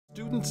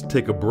Students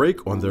take a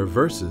break on their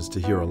verses to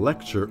hear a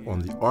lecture on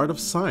the art of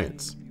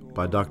science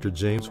by Dr.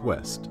 James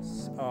West.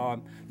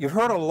 You've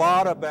heard a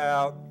lot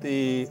about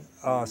the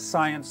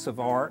science of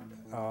art,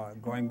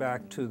 going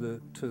back to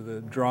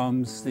the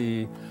drums,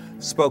 the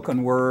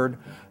spoken word.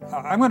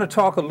 I'm going to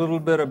talk a little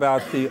bit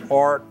about the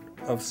art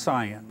of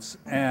science,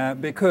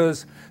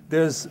 because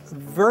there's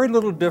very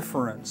little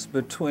difference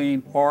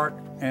between art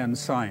and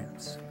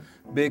science,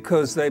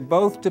 because they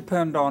both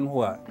depend on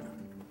what?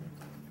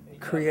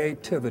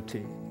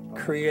 Creativity.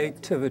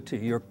 Creativity.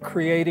 You're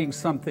creating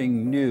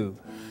something new.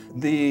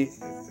 The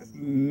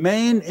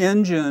main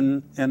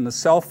engine in the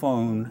cell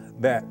phone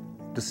that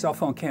the cell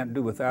phone can't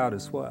do without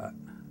is what?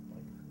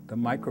 The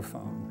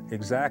microphone.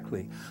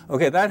 Exactly.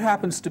 Okay, that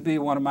happens to be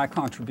one of my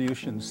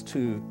contributions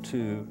to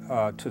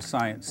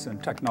science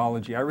and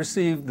technology. I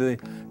received the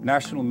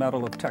National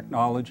Medal of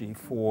Technology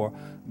for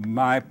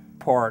my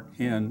part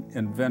in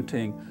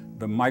inventing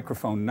the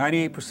microphone.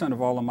 98%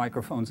 of all the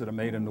microphones that are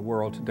made in the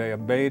world today are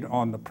made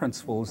on the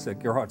principles that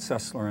Gerhard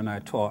Sessler and I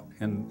taught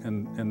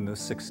in the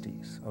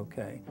 60s,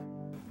 okay?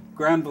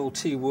 Granville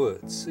T.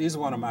 Woods, he's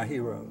one of my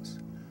heroes.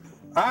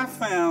 I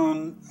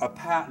found a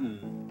patent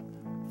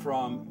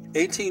from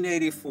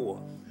 1884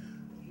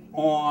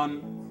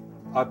 on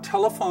a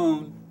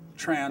telephone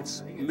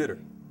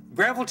transmitter.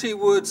 Granville T.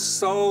 Woods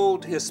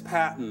sold his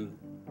patent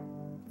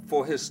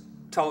for his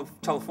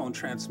telephone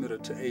transmitter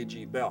to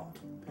A.G. Bell.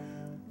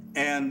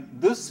 And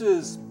this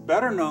is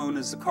better known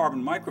as the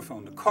carbon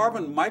microphone. The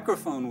carbon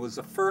microphone was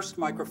the first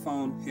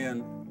microphone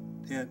in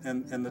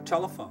the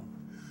telephone,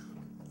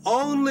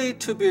 only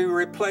to be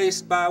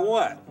replaced by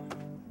what?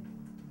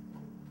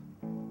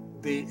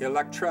 The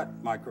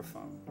electret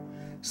microphone.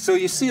 So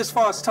you see, as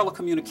far as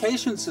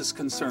telecommunications is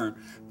concerned,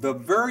 the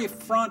very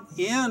front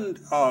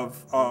end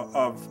of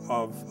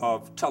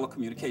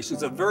telecommunications,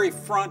 the very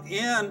front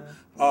end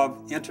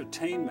of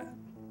entertainment,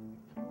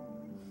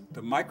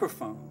 the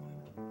microphone,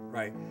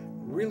 right,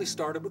 really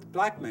started with a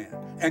black man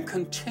and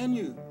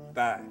continued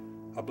by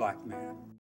a black man.